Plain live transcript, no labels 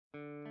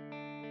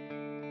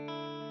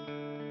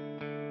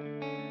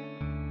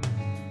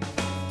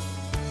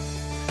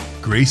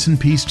Grace and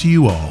peace to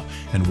you all,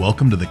 and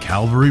welcome to the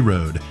Calvary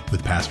Road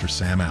with Pastor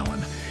Sam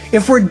Allen.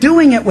 If we're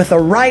doing it with a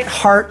right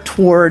heart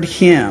toward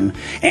Him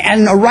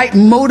and a right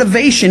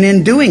motivation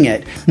in doing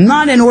it,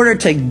 not in order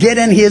to get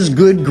in His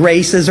good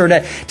graces or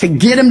to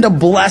get Him to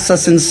bless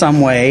us in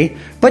some way,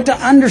 but to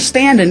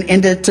understand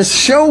and to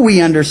show we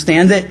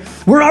understand that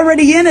we're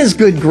already in His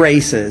good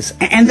graces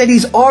and that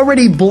He's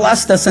already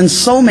blessed us in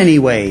so many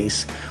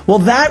ways, well,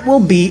 that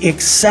will be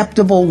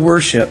acceptable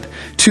worship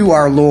to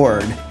our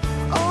Lord.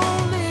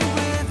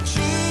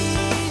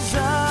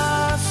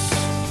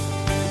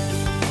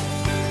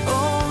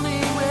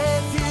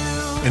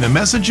 In a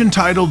message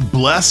entitled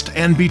Blessed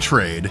and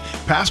Betrayed,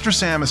 Pastor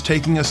Sam is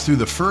taking us through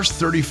the first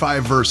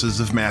 35 verses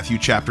of Matthew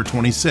chapter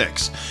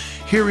 26.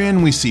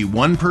 Herein we see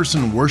one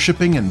person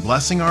worshiping and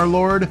blessing our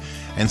Lord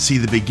and see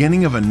the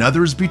beginning of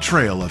another's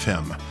betrayal of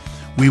Him.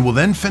 We will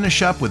then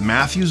finish up with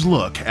Matthew's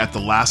look at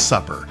the Last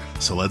Supper.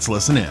 So let's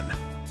listen in.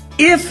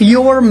 If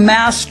your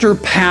master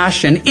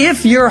passion,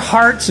 if your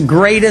heart's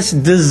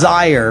greatest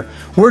desire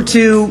were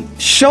to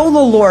show the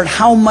Lord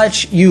how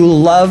much you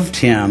loved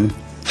Him,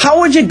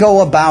 how would you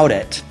go about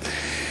it?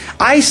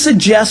 I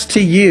suggest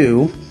to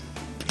you,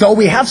 though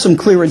we have some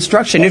clear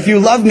instruction, if you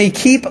love me,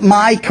 keep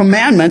my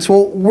commandments.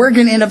 Well, we're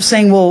going to end up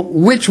saying, well,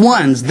 which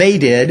ones? They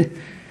did.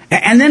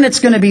 And then it's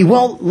going to be,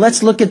 well,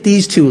 let's look at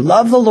these two.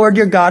 Love the Lord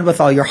your God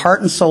with all your heart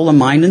and soul and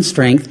mind and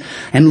strength,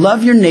 and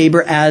love your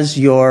neighbor as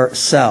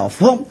yourself.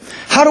 Well,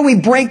 how do we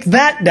break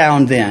that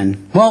down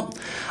then? Well,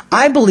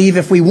 I believe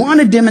if we want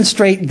to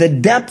demonstrate the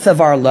depth of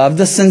our love,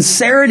 the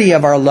sincerity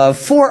of our love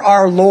for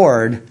our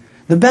Lord,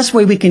 the best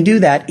way we can do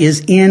that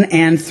is in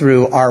and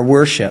through our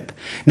worship.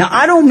 Now,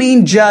 I don't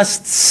mean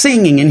just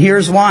singing, and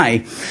here's why.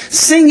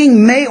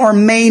 Singing may or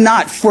may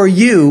not for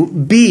you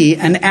be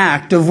an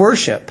act of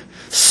worship.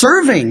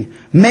 Serving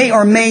may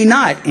or may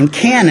not, and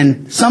can,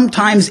 and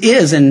sometimes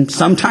is, and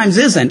sometimes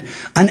isn't,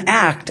 an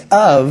act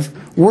of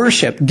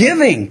worship.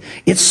 Giving,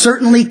 it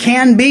certainly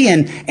can be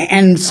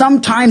and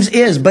sometimes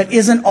is, but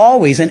isn't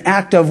always an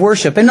act of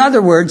worship. In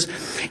other words,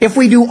 if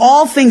we do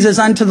all things as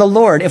unto the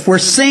Lord, if we're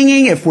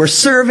singing, if we're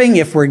serving,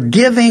 if we're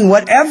giving,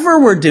 whatever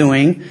we're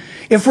doing,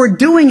 if we're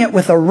doing it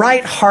with a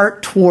right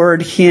heart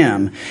toward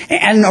Him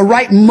and a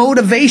right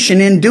motivation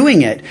in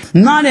doing it,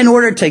 not in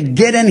order to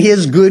get in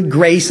His good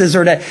graces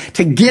or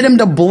to get Him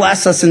to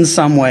bless us in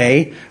some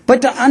way,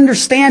 but to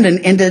understand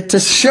and to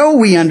show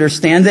we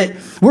understand that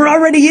we're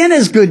already in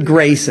His good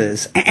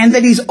graces and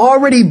that He's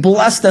already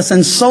blessed us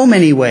in so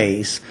many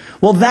ways,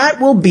 well,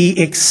 that will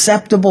be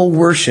acceptable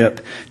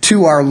worship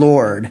to our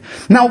Lord.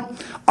 Now,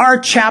 our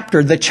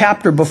chapter, the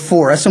chapter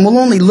before us, and we'll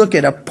only look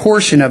at a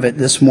portion of it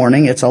this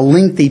morning. It's a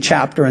lengthy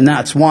chapter, and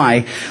that's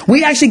why.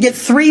 We actually get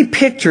three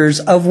pictures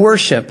of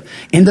worship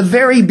in the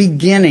very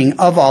beginning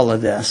of all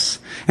of this.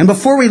 And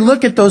before we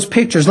look at those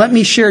pictures, let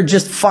me share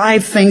just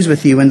 5 things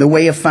with you in the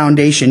way of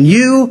foundation.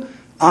 You,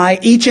 I,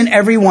 each and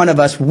every one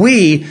of us,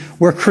 we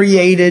were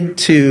created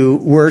to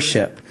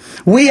worship.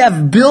 We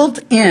have built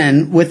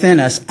in within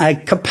us a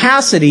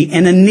capacity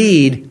and a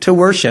need to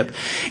worship.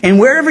 And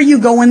wherever you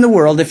go in the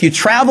world, if you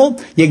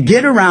travel, you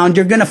get around,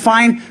 you're going to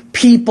find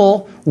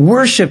people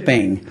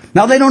worshiping.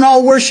 Now, they don't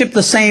all worship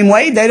the same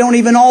way. They don't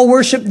even all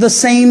worship the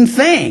same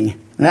thing.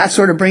 And that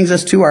sort of brings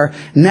us to our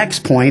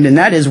next point, and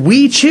that is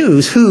we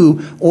choose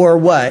who or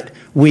what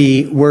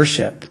we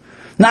worship.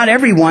 Not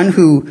everyone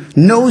who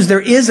knows there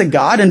is a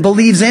God and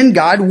believes in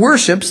God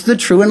worships the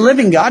true and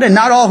living God. And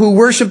not all who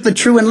worship the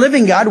true and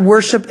living God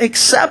worship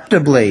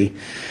acceptably.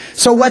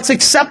 So what's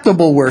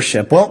acceptable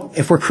worship? Well,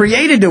 if we're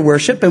created to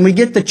worship and we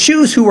get to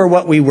choose who or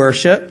what we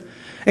worship,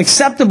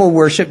 acceptable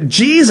worship,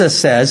 Jesus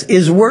says,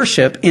 is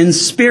worship in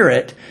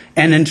spirit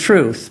and in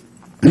truth.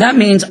 And that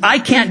means I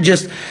can't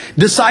just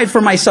decide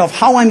for myself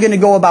how I'm going to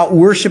go about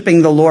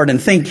worshiping the Lord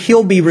and think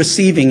He'll be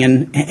receiving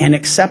and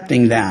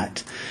accepting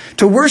that.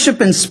 To worship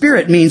in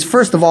spirit means,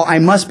 first of all, I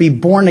must be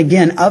born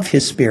again of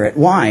His Spirit.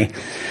 Why?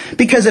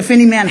 Because if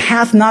any man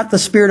hath not the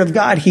Spirit of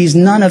God, he's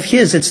none of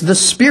His. It's the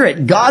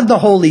Spirit, God the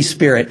Holy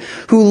Spirit,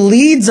 who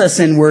leads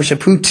us in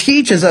worship, who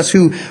teaches us,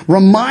 who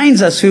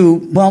reminds us,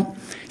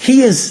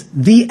 He is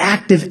the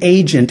active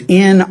agent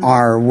in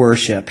our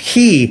worship.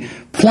 He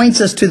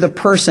points us to the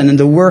person and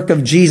the work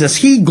of Jesus.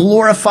 He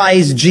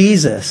glorifies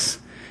Jesus.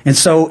 And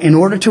so in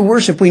order to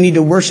worship, we need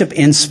to worship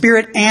in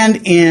spirit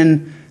and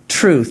in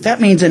truth. That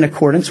means in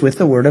accordance with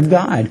the Word of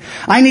God.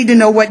 I need to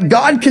know what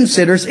God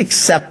considers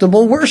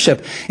acceptable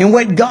worship and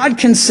what God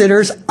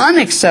considers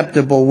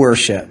unacceptable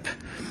worship.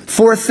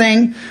 Fourth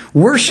thing,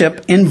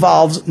 worship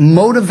involves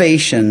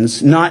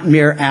motivations, not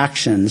mere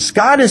actions.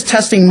 God is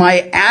testing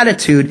my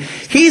attitude.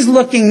 He's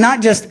looking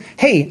not just,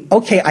 hey,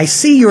 okay, I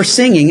see you're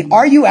singing.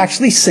 Are you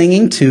actually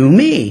singing to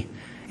me?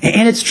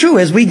 And it's true,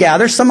 as we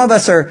gather, some of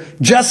us are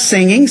just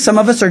singing, some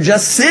of us are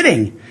just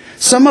sitting.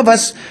 Some of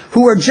us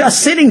who are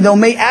just sitting, though,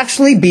 may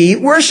actually be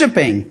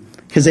worshiping.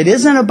 Because it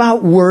isn't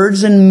about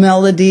words and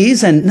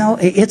melodies, and no,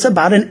 it's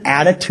about an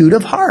attitude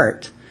of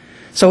heart.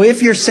 So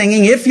if you're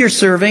singing, if you're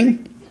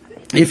serving,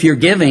 if you're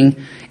giving,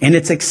 and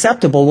it's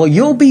acceptable, well,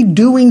 you'll be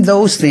doing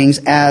those things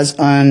as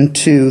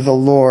unto the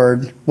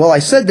Lord. Well, I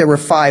said there were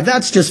 5.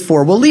 That's just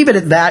 4. We'll leave it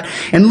at that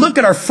and look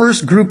at our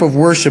first group of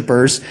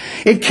worshipers.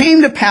 It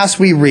came to pass,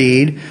 we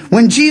read,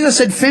 when Jesus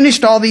had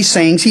finished all these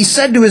sayings, he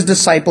said to his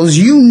disciples,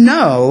 you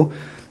know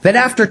that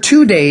after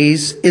 2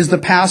 days is the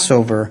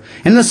Passover,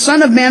 and the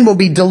Son of Man will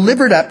be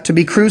delivered up to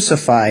be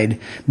crucified.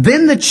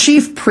 Then the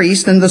chief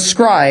priests and the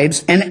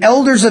scribes and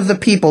elders of the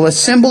people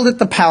assembled at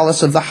the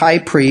palace of the high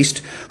priest,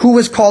 who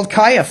was called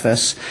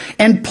Caiaphas,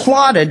 and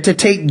plotted to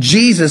take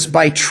Jesus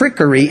by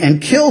trickery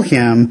and kill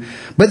him.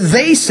 But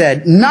they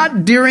said,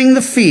 not during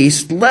the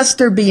feast, lest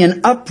there be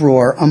an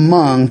uproar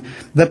among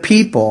the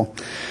people.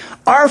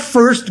 Our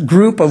first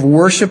group of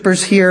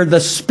worshipers here, the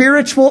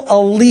spiritual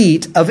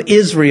elite of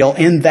Israel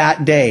in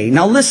that day.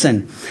 Now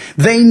listen,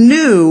 they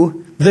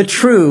knew the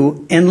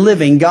true and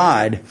living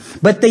God,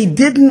 but they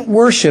didn't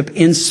worship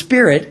in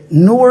spirit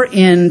nor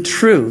in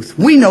truth.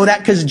 We know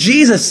that because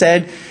Jesus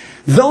said,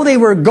 though they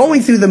were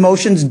going through the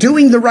motions,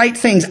 doing the right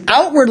things,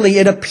 outwardly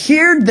it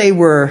appeared they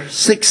were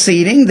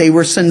succeeding, they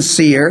were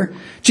sincere.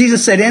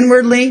 Jesus said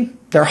inwardly,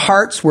 their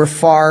hearts were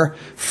far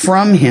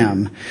from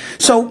him.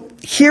 So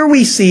here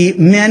we see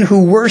men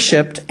who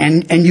worshipped,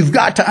 and you've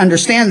got to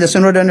understand this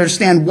in order to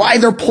understand why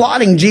they're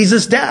plotting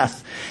Jesus'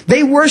 death.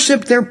 They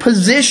worshiped their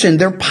position,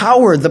 their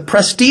power, the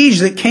prestige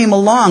that came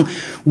along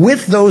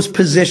with those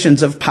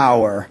positions of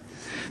power.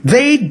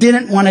 They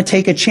didn't want to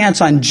take a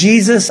chance on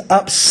Jesus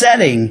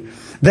upsetting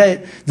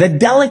the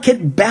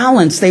delicate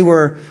balance they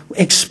were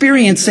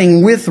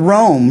experiencing with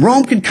Rome.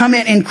 Rome could come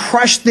in and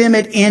crush them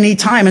at any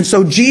time. And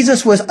so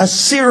Jesus was a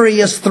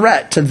serious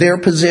threat to their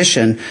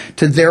position,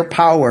 to their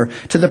power,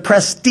 to the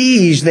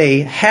prestige they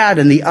had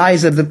in the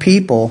eyes of the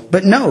people.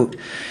 But note,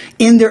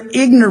 in their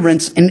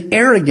ignorance and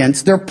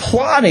arrogance, they're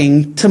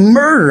plotting to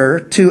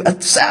murder, to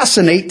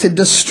assassinate, to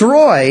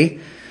destroy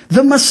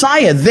the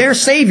Messiah, their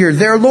Savior,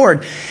 their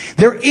Lord.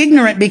 They're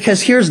ignorant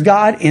because here's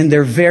God in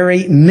their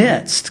very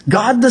midst,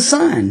 God the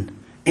Son.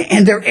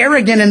 And they're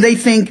arrogant and they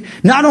think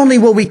not only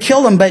will we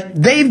kill them, but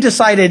they've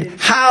decided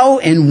how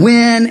and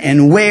when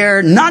and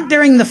where, not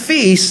during the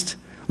feast,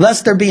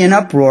 lest there be an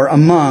uproar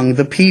among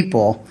the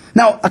people.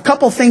 Now, a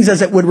couple things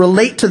as it would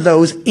relate to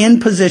those in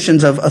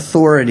positions of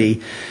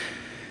authority.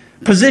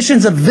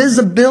 Positions of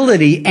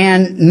visibility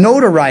and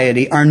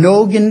notoriety are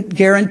no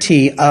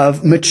guarantee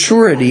of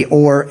maturity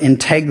or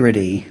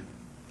integrity.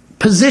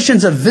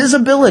 Positions of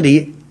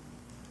visibility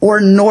or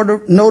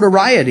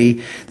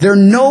notoriety, they're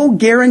no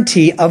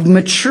guarantee of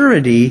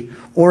maturity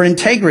or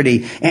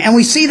integrity. And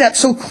we see that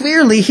so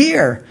clearly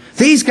here.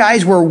 These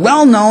guys were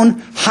well known,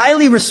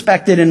 highly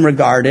respected and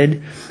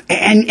regarded,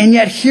 and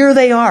yet here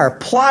they are,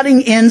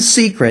 plotting in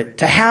secret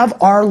to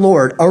have our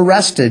Lord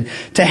arrested,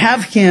 to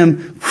have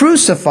him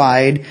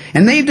crucified,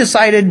 and they've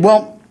decided,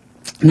 well,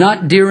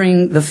 not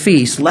during the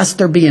feast, lest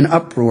there be an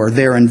uproar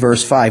there in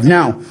verse 5.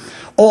 Now,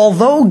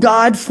 although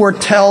God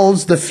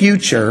foretells the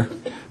future,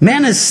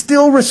 man is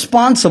still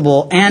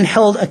responsible and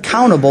held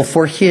accountable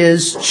for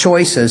his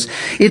choices.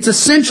 It's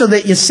essential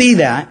that you see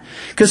that,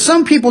 because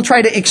some people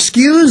try to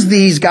excuse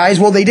these guys.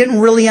 Well, they didn't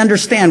really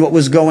understand what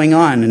was going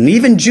on. And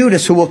even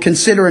Judas, who we'll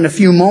consider in a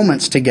few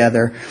moments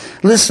together.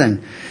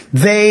 Listen,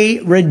 they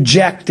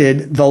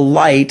rejected the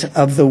light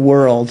of the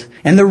world.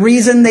 And the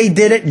reason they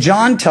did it,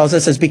 John tells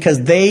us, is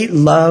because they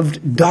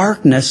loved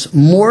darkness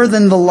more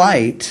than the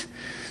light.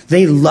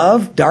 They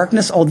loved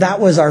darkness. Oh, that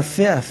was our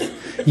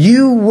fifth.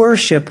 You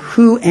worship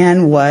who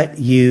and what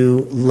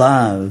you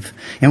love.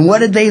 And what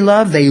did they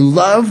love? They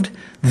loved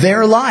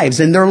their lives.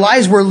 And their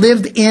lives were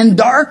lived in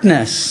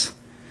darkness.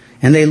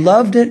 And they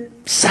loved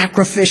it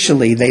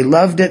sacrificially. They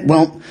loved it,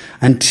 well,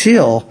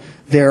 until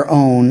their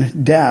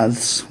own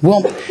deaths.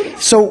 Well,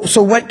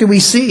 so what do we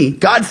see?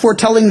 God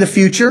foretelling the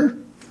future.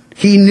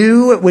 He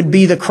knew it would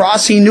be the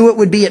cross. He knew it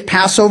would be at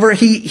Passover.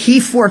 He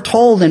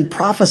foretold and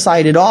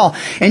prophesied it all.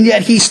 And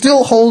yet he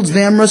still holds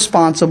them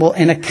responsible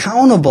and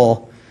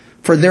accountable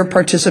for their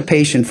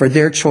participation, for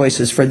their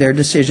choices, for their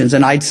decisions.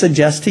 And I'd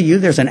suggest to you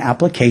there's an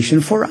application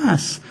for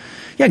us.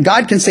 Yeah,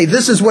 God can say,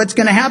 this is what's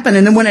going to happen.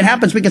 And then when it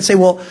happens, we can say,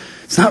 well,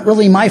 it's not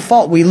really my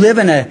fault. We live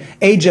in an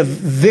age of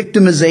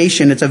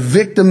victimization. It's a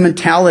victim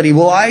mentality.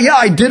 Well,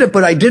 I did it,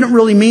 but I didn't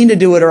really mean to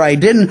do it, or I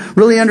didn't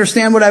really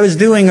understand what I was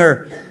doing,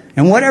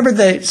 and whatever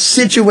the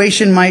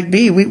situation might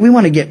be, we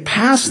want to get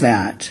past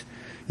that.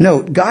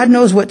 Note, God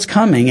knows what's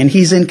coming, and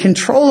he's in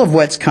control of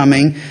what's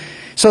coming.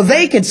 So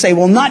they could say,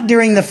 well, not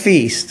during the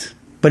feast,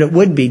 but it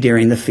would be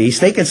during the feast.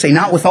 They could say,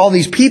 not with all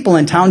these people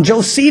in town.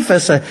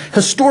 Josephus, a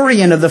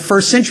historian of the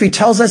first century,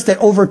 tells us that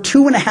over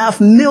 2.5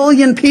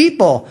 million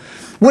people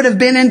would have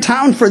been in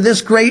town for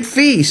this great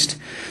feast.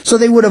 So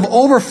they would have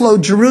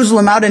overflowed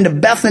Jerusalem out into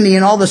Bethany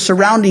and all the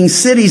surrounding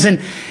cities.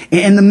 And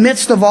in the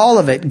midst of all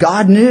of it,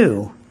 God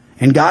knew.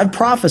 And God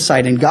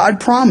prophesied and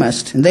God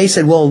promised. And they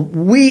said, well,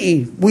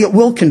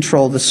 we'll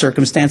control the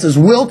circumstances.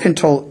 We'll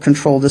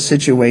control the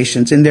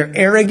situations. In their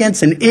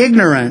arrogance and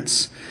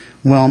ignorance,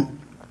 well,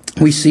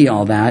 We see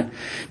all that.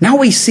 Now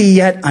we see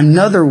yet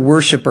another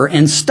worshiper.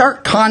 In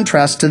stark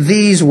contrast to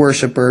these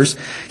worshipers,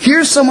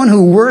 here's someone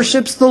who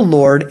worships the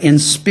Lord in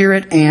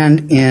spirit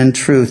and in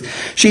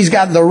truth. She's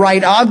got the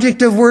right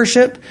object of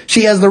worship.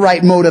 She has the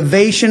right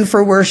motivation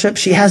for worship.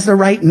 She has the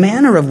right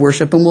manner of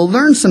worship. And we'll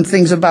learn some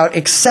things about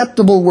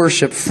acceptable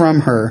worship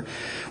from her.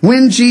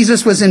 When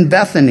Jesus was in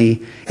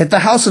Bethany, at the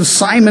house of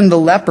Simon the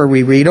leper,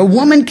 we read, a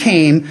woman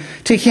came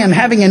to him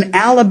having an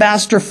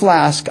alabaster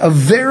flask of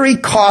very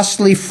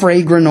costly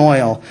fragrant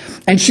oil,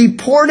 and she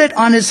poured it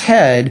on his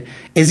head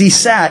as he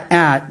sat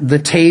at the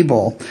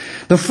table.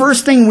 The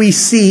first thing we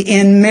see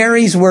in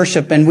Mary's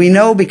worship, and we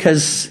know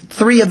because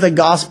 3 of the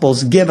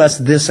Gospels give us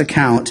this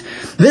account.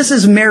 This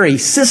is Mary,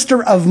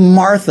 sister of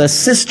Martha,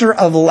 sister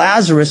of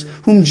Lazarus,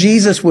 whom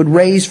Jesus would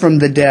raise from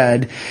the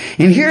dead.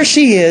 And here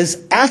she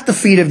is at the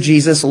feet of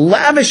Jesus,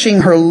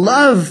 lavishing her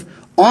love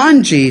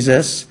on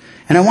Jesus.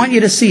 And I want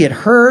you to see it.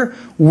 Her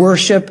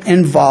worship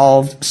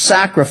involved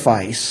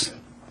sacrifice.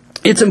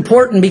 It's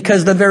important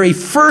because the very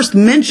first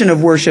mention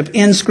of worship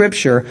in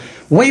Scripture,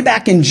 way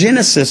back in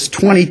Genesis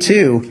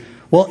 22,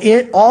 well,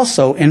 it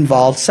also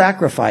involved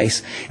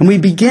sacrifice. And we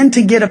begin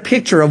to get a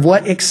picture of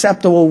what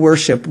acceptable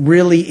worship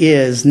really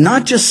is.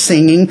 Not just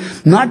singing,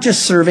 not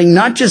just serving,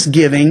 not just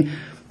giving,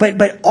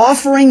 but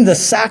offering the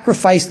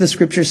sacrifice, the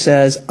Scripture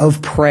says,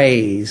 of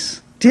praise.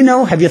 Do you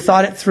know, have you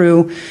thought it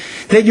through?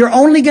 That you're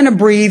only going to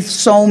breathe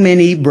so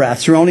many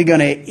breaths. You're only going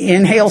to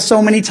inhale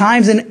so many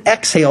times and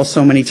exhale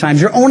so many times.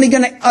 You're only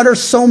going to utter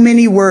so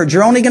many words.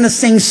 You're only going to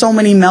sing so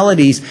many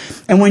melodies.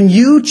 And when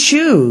you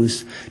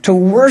choose to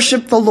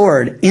worship the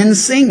Lord in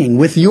singing,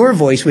 with your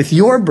voice, with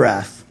your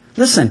breath,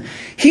 listen,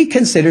 He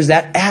considers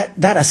that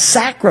a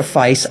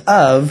sacrifice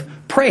of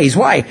praise.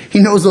 Why? He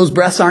knows those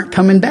breaths aren't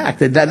coming back.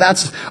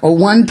 That's a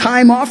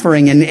one-time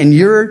offering, and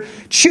you're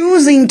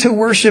choosing to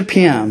worship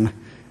Him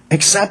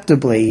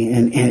acceptably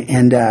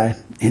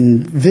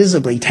and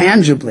visibly,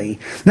 tangibly.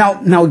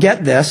 Now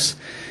get this.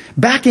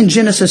 Back in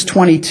Genesis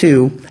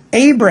 22,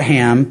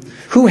 Abraham,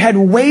 who had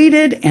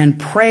waited and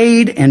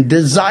prayed and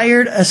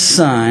desired a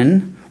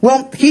son,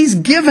 well, he's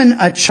given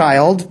a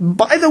child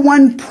by the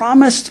one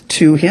promised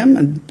to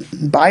him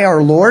by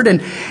our Lord,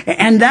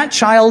 and that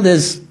child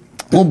is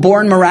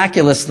born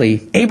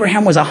miraculously.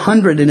 Abraham was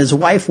 100 and his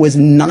wife was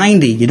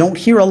 90. You don't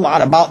hear a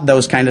lot about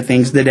those kind of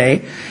things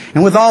today.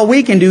 And with all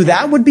we can do,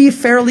 that would be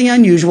fairly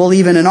unusual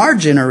even in our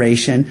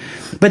generation.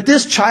 But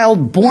this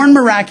child, born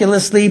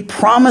miraculously,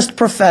 promised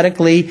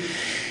prophetically,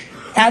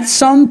 at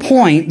some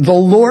point, the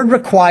Lord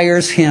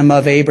requires him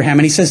of Abraham.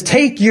 And He says,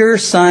 take your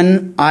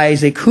son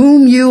Isaac,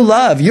 whom you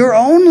love, your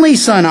only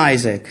son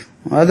Isaac.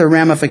 Other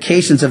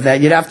ramifications of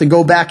that, you'd have to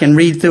go back and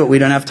read through it. We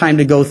don't have time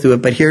to go through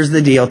it, but here's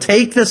the deal.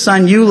 Take the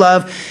son you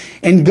love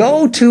and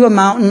go to a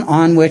mountain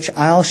on which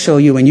I'll show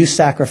you, and you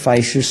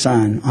sacrifice your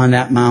son on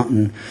that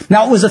mountain.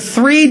 Now, it was a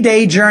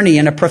 3-day journey,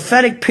 and a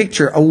prophetic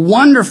picture, a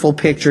wonderful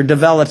picture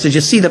develops as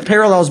you see the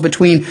parallels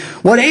between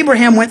what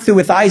Abraham went through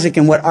with Isaac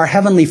and what our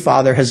Heavenly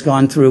Father has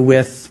gone through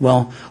with,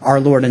 well, our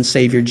Lord and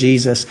Savior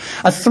Jesus.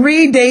 A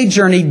 3-day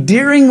journey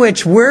during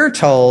which we're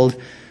told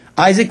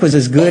Isaac was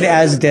as good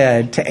as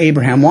dead to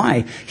Abraham.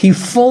 Why? He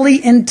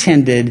fully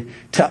intended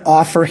to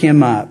offer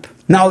him up.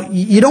 Now,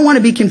 you don't want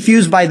to be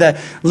confused by the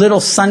little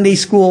Sunday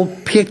school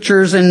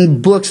pictures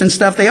and books and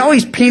stuff. They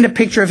always paint a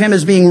picture of him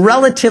as being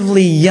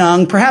relatively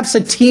young, perhaps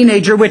a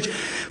teenager, which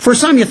for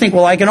some you think,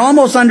 well, I can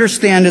almost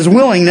understand his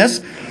willingness.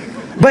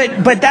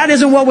 But that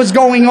isn't what was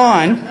going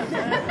on.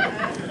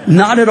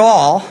 Not at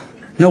all.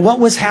 You know, what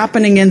was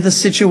happening in the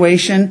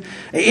situation?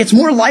 It's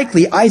more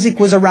likely Isaac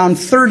was around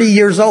 30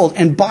 years old.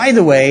 And by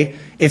the way,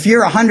 if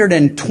you're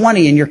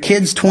 120 and your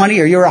kid's 20,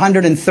 or you're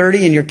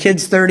 130 and your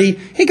kid's 30,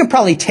 he could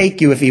probably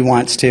take you if he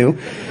wants to.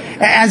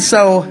 And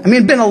so,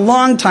 it'd been a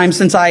long time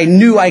since I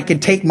knew I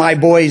could take my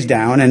boys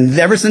down. And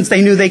ever since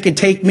they knew they could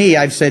take me,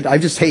 I've said,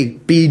 hey,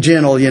 be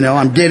gentle,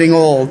 I'm getting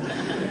old.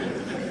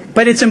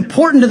 But it's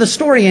important to the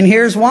story, and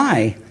here's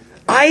why.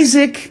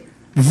 Isaac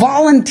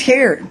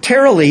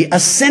voluntarily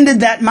ascended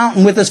that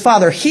mountain with his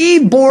father. He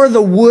bore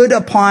the wood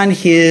upon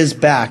his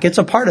back. It's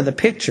a part of the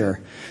picture.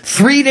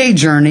 3-day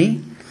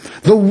journey.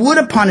 The wood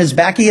upon his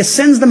back. He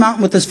ascends the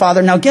mountain with his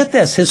father. Now get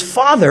this. His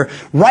father,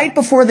 right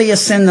before they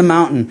ascend the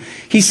mountain,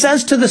 he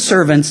says to the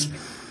servants,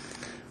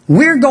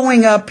 we're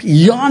going up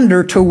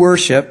yonder to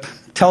worship.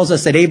 Tells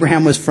us that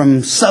Abraham was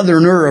from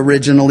southern Ur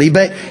originally,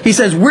 but he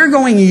says, we're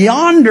going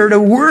yonder to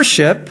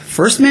worship.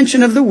 First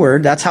mention of the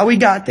word, that's how we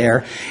got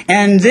there.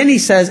 And then he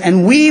says,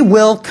 and we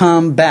will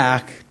come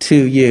back to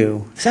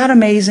you. Is that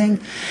amazing?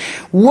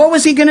 What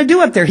was he going to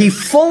do up there? He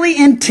fully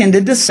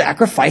intended to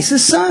sacrifice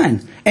his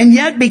son. And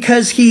yet,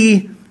 because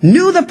he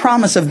knew the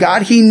promise of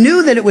God, he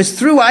knew that it was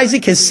through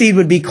Isaac his seed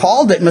would be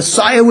called, that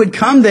Messiah would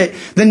come, that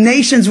the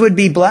nations would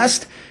be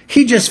blessed.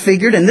 He just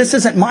figured, and this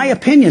isn't my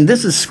opinion,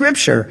 this is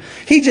Scripture.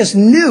 He just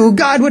knew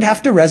God would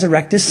have to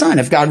resurrect his son.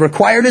 If God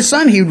required his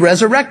son, he would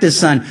resurrect his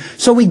son.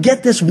 So we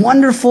get this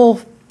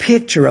wonderful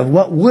picture of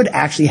what would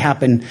actually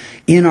happen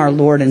in our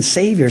Lord and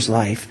Savior's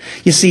life.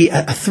 You see,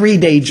 a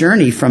 3-day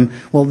journey from,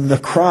 the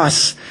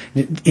cross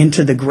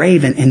into the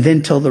grave and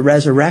then till the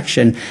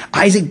resurrection.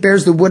 Isaac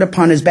bears the wood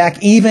upon his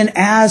back, even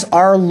as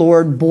our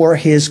Lord bore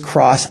his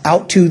cross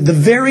out to the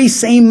very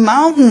same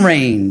mountain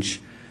range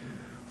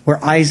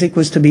where Isaac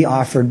was to be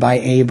offered by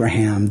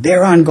Abraham.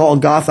 There on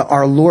Golgotha,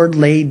 our Lord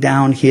laid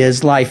down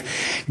his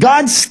life.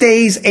 God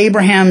stays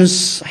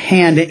Abraham's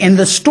hand, and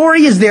the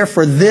story is there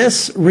for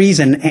this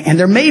reason, and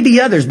there may be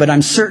others, but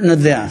I'm certain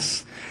of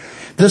this.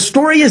 The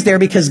story is there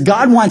because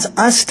God wants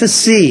us to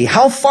see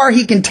how far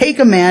he can take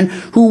a man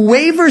who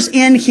wavers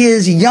in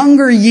his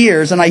younger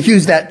years, and I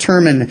use that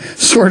term in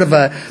sort of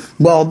a,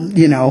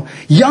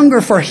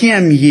 younger for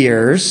him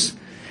years.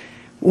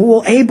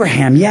 Well,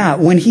 Abraham,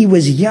 when he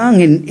was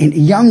young and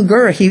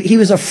younger, he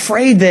was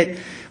afraid that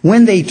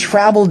when they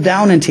traveled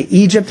down into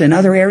Egypt and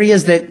other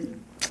areas that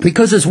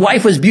because his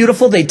wife was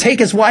beautiful, they'd take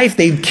his wife,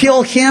 they'd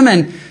kill him.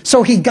 And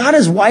so he got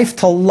his wife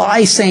to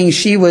lie saying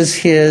she was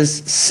his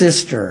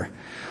sister.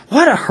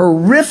 What a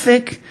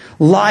horrific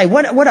lie.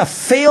 What a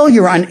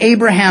failure on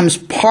Abraham's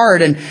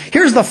part. And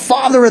here's the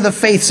father of the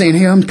faith saying,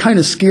 hey, I'm kind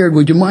of scared.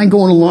 Would you mind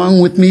going along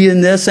with me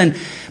in this?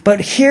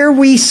 But here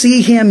we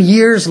see him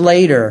years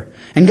later.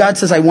 And God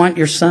says, I want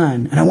your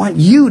son, and I want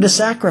you to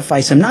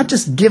sacrifice him, not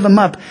just give him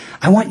up.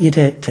 I want you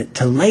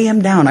to lay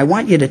him down. I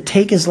want you to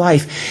take his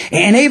life.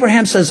 And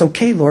Abraham says,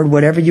 okay, Lord,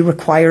 whatever you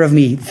require of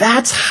me.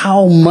 That's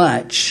how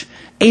much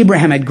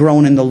Abraham had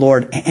grown in the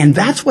Lord. And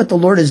that's what the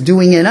Lord is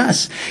doing in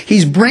us.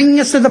 He's bringing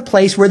us to the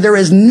place where there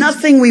is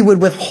nothing we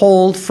would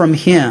withhold from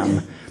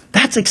him.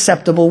 That's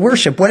acceptable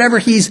worship, whatever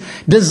he's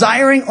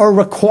desiring or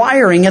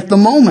requiring at the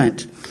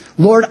moment.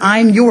 Lord,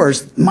 I'm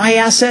yours. My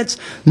assets,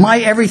 my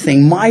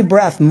everything, my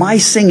breath, my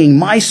singing,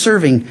 my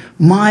serving,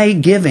 my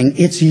giving.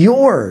 It's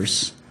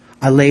yours.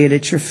 I lay it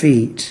at your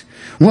feet.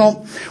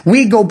 Well,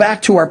 we go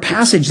back to our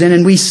passage then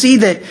and we see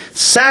that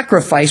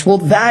sacrifice,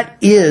 that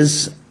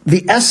is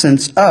the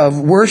essence of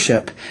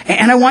worship.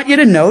 And I want you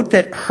to note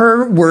that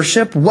her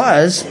worship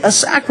was a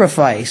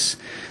sacrifice.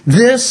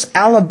 This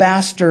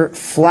alabaster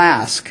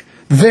flask,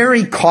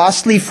 very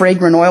costly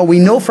fragrant oil. We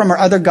know from our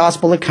other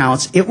gospel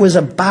accounts, it was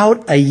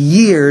about a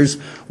year's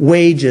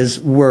wages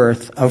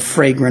worth of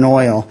fragrant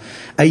oil.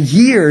 A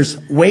year's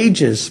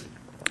wages.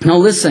 Now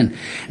listen,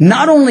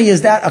 not only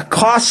is that a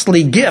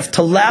costly gift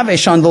to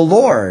lavish on the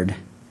Lord,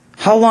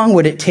 how long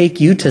would it take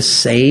you to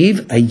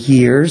save a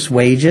year's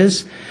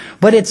wages?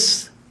 But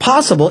it's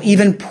possible,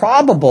 even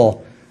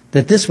probable,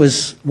 that this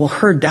was,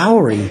 her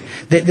dowry,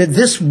 that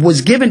this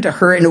was given to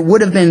her and it would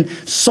have been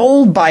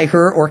sold by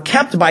her or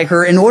kept by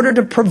her in order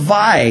to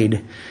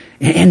provide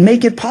and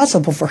make it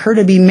possible for her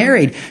to be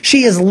married.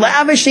 She is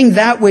lavishing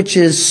that which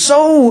is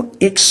so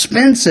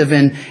expensive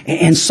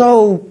and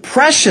so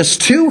precious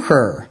to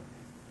her.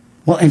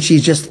 Well, and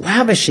she's just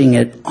lavishing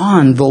it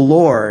on the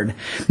Lord.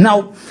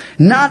 Now,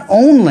 not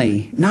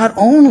only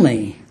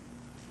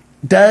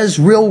does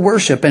real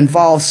worship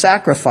involve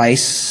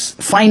sacrifice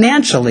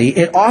financially,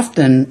 it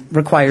often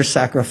requires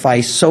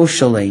sacrifice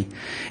socially.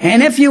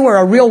 And if you are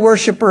a real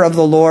worshiper of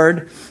the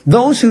Lord,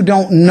 those who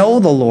don't know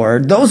the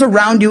Lord, those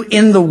around you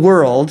in the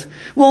world,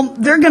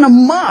 they're going to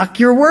mock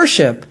your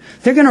worship.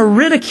 They're going to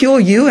ridicule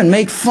you and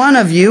make fun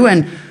of you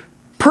and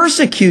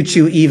persecute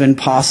you even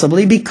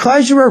possibly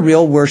because you're a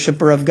real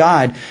worshiper of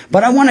God.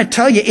 But I want to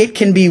tell you, it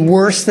can be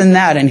worse than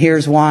that, and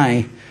here's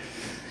why.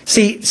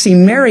 See,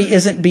 Mary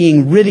isn't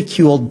being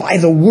ridiculed by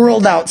the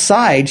world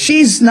outside.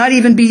 She's not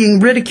even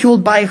being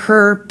ridiculed by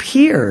her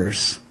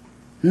peers.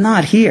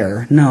 Not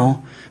here,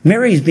 no.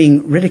 Mary's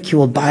being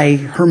ridiculed by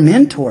her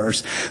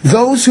mentors.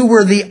 Those who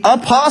were the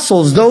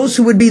apostles, those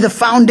who would be the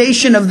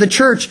foundation of the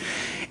church.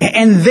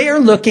 And they're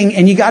looking,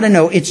 and you got to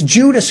know, it's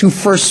Judas who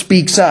first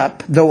speaks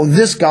up, though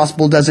this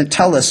gospel doesn't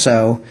tell us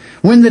so.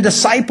 When the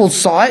disciples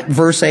saw it,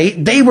 verse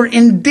 8, they were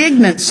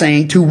indignant,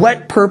 saying, to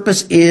what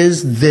purpose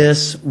is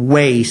this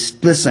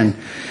waste? Listen,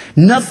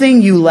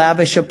 nothing you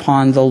lavish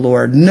upon the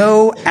Lord,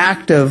 no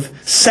act of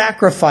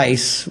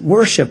sacrifice,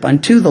 worship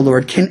unto the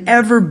Lord can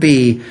ever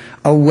be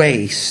a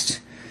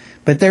waste.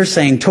 But they're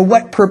saying, to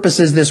what purpose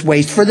is this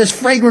waste? For this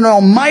fragrant oil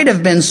might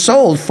have been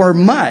sold for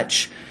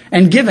much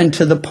and given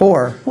to the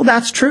poor. Well,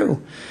 that's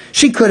true.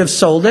 She could have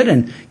sold it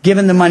and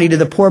given the money to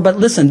the poor, but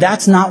listen,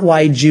 that's not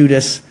why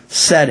Judas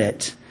said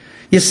it.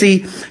 You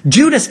see,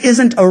 Judas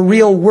isn't a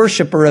real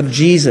worshiper of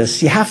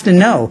Jesus. You have to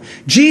know.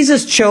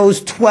 Jesus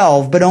chose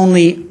 12, but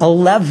only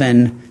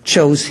 11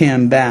 chose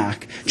him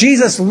back.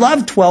 Jesus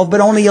loved 12, but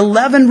only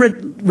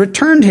 11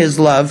 returned his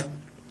love.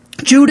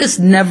 Judas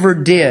never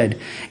did.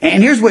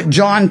 And here's what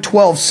John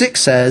 12:6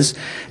 says,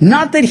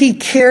 not that he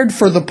cared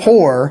for the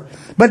poor,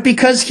 but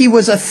because he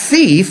was a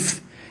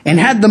thief and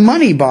had the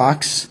money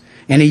box,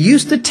 and he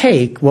used to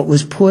take what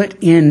was put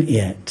in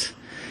it.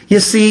 You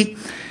see,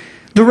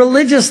 the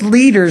religious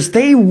leaders,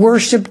 they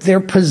worshiped their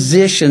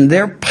position,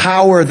 their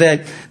power,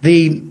 that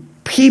the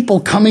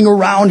people coming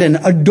around and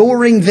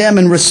adoring them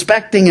and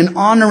respecting and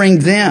honoring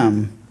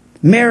them.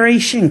 Mary,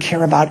 she didn't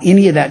care about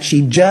any of that.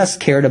 She just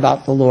cared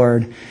about the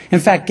Lord. In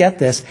fact, get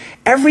this.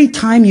 Every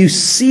time you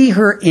see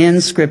her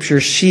in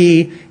Scripture,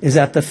 she is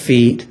at the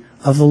feet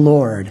of the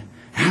Lord.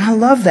 And I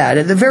love that.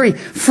 At the very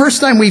first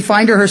time we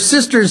find her, her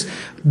sister's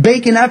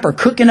baking up or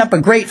cooking up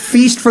a great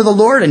feast for the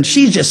Lord, and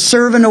she's just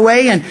serving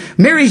away, and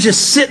Mary's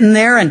just sitting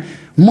there, and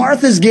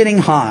Martha's getting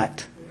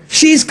hot.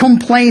 She's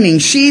complaining,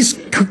 she's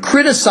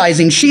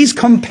criticizing, she's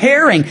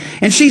comparing,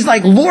 and she's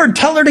like, Lord,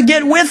 tell her to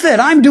get with it.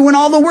 I'm doing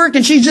all the work,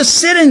 and she's just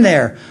sitting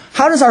there.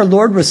 How does our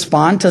Lord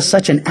respond to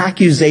such an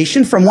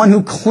accusation from one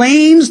who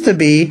claims to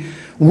be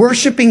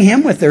worshiping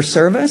Him with their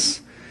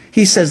service?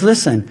 He says,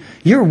 listen,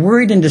 you're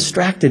worried and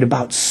distracted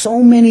about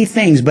so many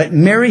things, but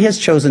Mary has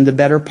chosen the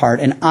better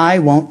part, and I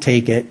won't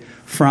take it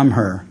from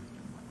her.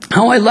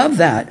 Oh, I love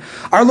that.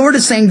 Our Lord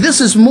is saying, this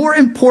is more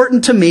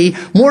important to me,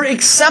 more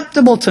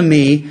acceptable to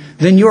me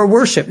than your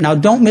worship. Now,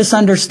 don't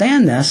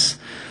misunderstand this.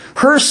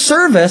 Her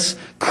service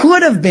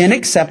could have been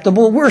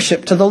acceptable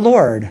worship to the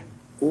Lord.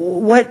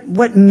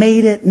 What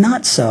made it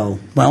not so?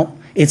 Well,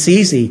 it's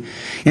easy.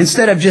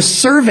 Instead of just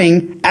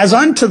serving as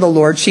unto the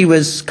Lord, she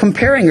was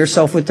comparing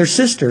herself with her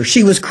sister.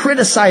 She was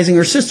criticizing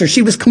her sister.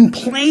 She was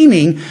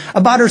complaining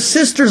about her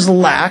sister's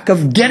lack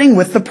of getting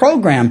with the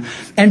program.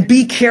 And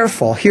be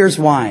careful. Here's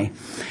why.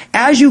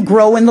 As you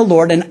grow in the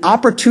Lord and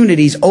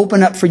opportunities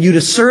open up for you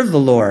to serve the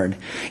Lord,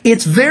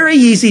 it's very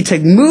easy to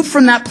move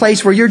from that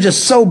place where you're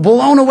just so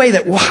blown away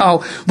that,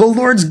 wow, the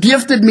Lord's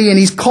gifted me and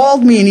He's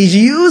called me and He's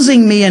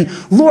using me and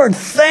Lord,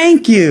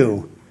 thank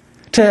you,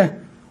 to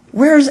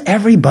where's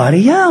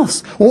everybody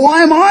else?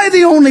 Why am I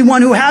the only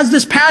one who has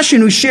this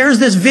passion, who shares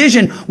this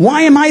vision?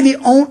 Why am I the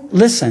only...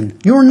 Listen,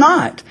 you're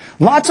not.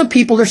 Lots of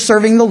people are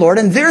serving the Lord,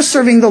 and they're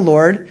serving the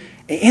Lord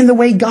in the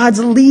way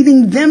God's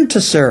leading them to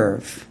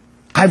serve.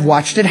 I've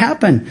watched it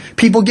happen.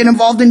 People get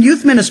involved in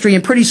youth ministry,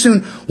 and pretty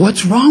soon,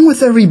 what's wrong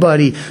with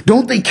everybody?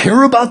 Don't they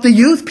care about the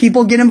youth?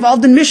 People get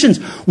involved in missions.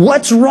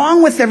 What's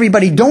wrong with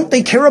everybody? Don't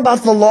they care about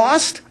the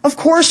lost? Of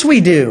course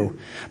we do.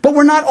 But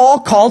we're not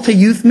all called to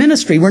youth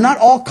ministry. We're not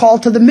all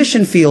called to the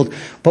mission field.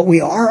 But we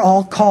are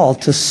all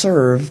called to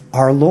serve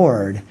our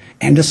Lord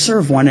and to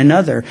serve one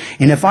another.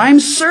 And if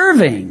I'm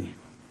serving,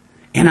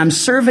 and I'm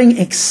serving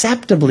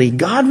acceptably,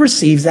 God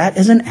receives that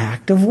as an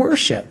act of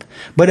worship.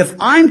 But if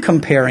I'm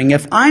comparing,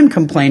 if I'm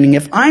complaining,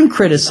 if I'm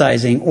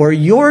criticizing, or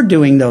you're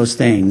doing those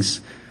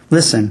things,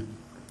 listen,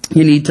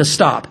 you need to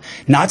stop.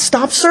 Not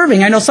stop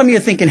serving. I know some of you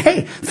are thinking,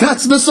 hey,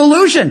 that's the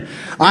solution.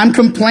 I'm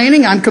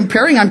complaining, I'm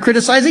comparing, I'm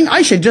criticizing.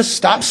 I should just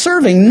stop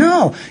serving.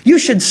 No, you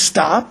should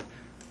stop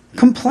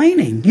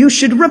complaining. You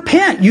should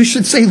repent. You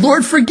should say,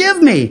 Lord,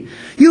 forgive me.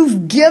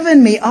 You've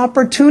given me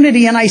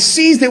opportunity and I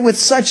seized it with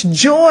such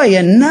joy.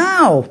 And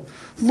now,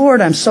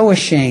 Lord, I'm so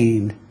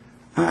ashamed.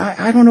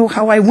 I don't know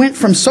how I went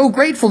from so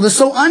grateful to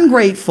so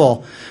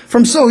ungrateful,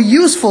 from so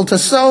useful to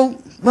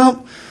so,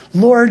 well,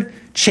 Lord,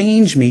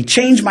 change me,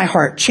 change my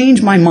heart,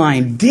 change my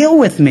mind, deal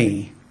with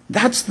me.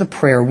 That's the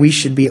prayer we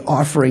should be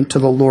offering to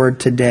the Lord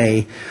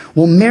today.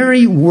 Well,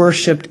 Mary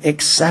worshiped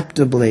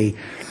acceptably.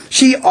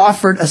 She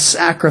offered a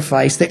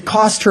sacrifice that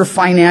cost her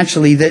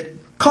financially,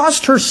 that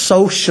cost her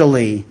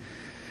socially,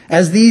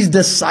 as these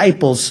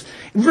disciples,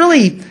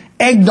 really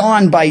egged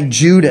on by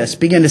Judas,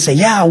 begin to say,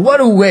 yeah,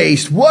 what a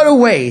waste, what a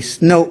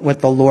waste. Note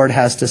what the Lord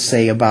has to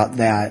say about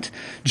that.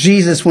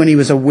 Jesus, when He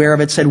was aware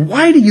of it, said,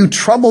 why do you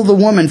trouble the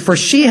woman? For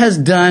she has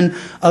done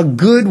a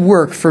good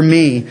work for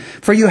me.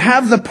 For you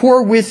have the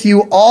poor with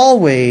you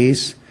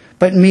always,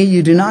 but me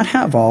you do not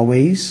have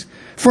always.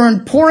 For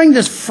in pouring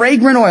this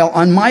fragrant oil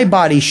on my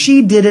body,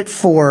 she did it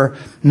for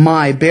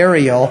my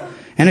burial.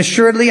 And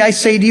assuredly I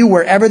say to you,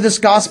 wherever this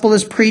gospel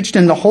is preached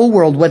in the whole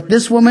world, what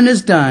this woman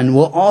has done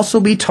will also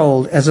be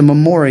told as a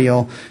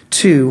memorial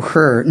to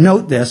her.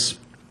 Note this,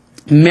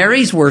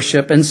 Mary's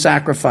worship and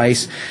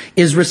sacrifice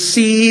is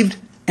received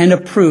and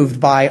approved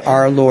by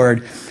our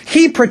Lord.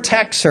 He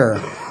protects her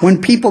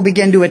when people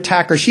begin to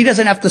attack her. She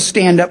doesn't have to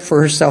stand up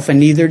for herself, and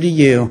neither do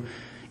you.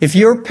 If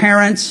your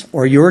parents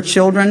or your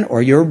children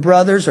or your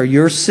brothers or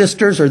your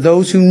sisters or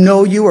those who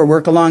know you or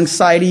work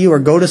alongside of you or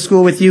go to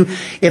school with you,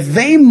 if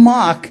they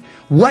mock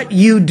what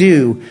you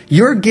do,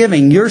 your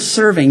giving, your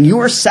serving,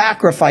 your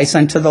sacrifice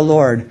unto the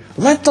Lord,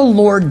 let the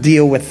Lord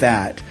deal with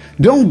that.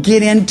 Don't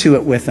get into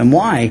it with them.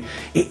 Why?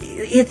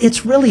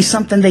 It's really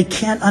something they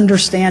can't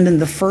understand in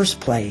the first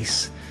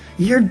place.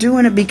 You're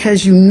doing it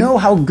because you know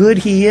how good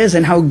He is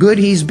and how good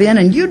He's been,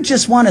 and you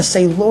just want to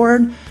say,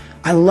 Lord,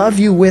 I love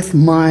you with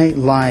my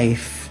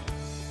life.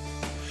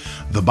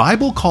 The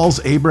Bible calls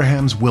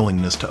Abraham's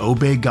willingness to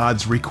obey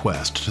God's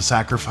request to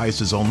sacrifice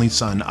his only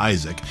son,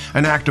 Isaac,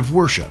 an act of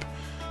worship.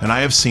 And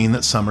I have seen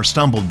that some are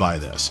stumbled by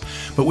this.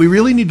 But we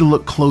really need to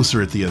look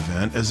closer at the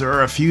event, as there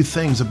are a few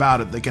things about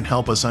it that can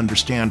help us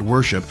understand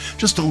worship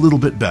just a little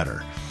bit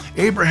better.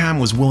 Abraham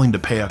was willing to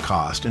pay a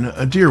cost, and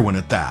a dear one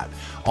at that,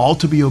 all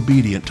to be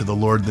obedient to the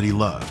Lord that he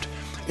loved.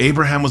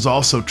 Abraham was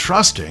also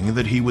trusting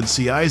that he would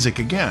see Isaac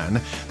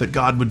again, that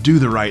God would do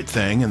the right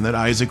thing, and that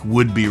Isaac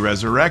would be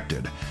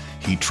resurrected.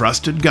 He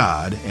trusted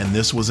God, and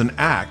this was an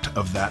act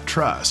of that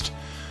trust.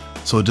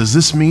 So does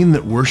this mean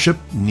that worship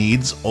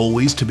needs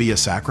always to be a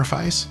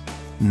sacrifice?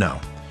 No.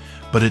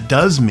 But it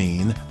does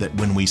mean that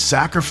when we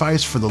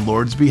sacrifice for the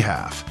Lord's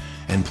behalf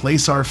and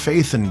place our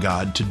faith in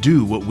God to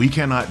do what we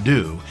cannot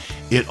do,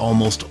 it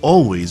almost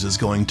always is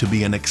going to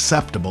be an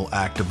acceptable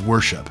act of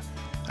worship.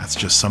 That's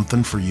just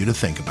something for you to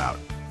think about.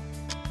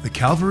 The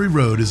Calvary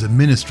Road is a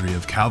ministry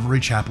of Calvary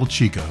Chapel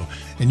Chico,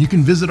 and you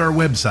can visit our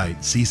website,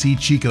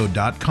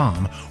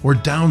 ccchico.com, or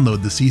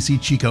download the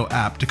CC Chico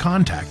app to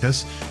contact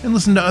us and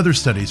listen to other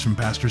studies from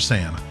Pastor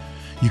Sam.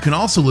 You can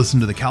also listen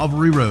to The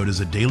Calvary Road as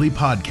a daily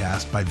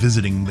podcast by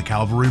visiting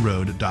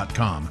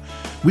thecalvaryroad.com.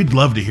 We'd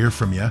love to hear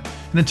from you,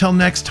 and until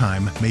next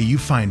time, may you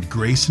find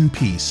grace and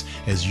peace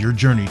as your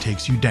journey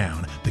takes you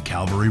down the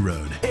Calvary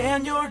Road.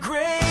 And your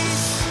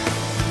grace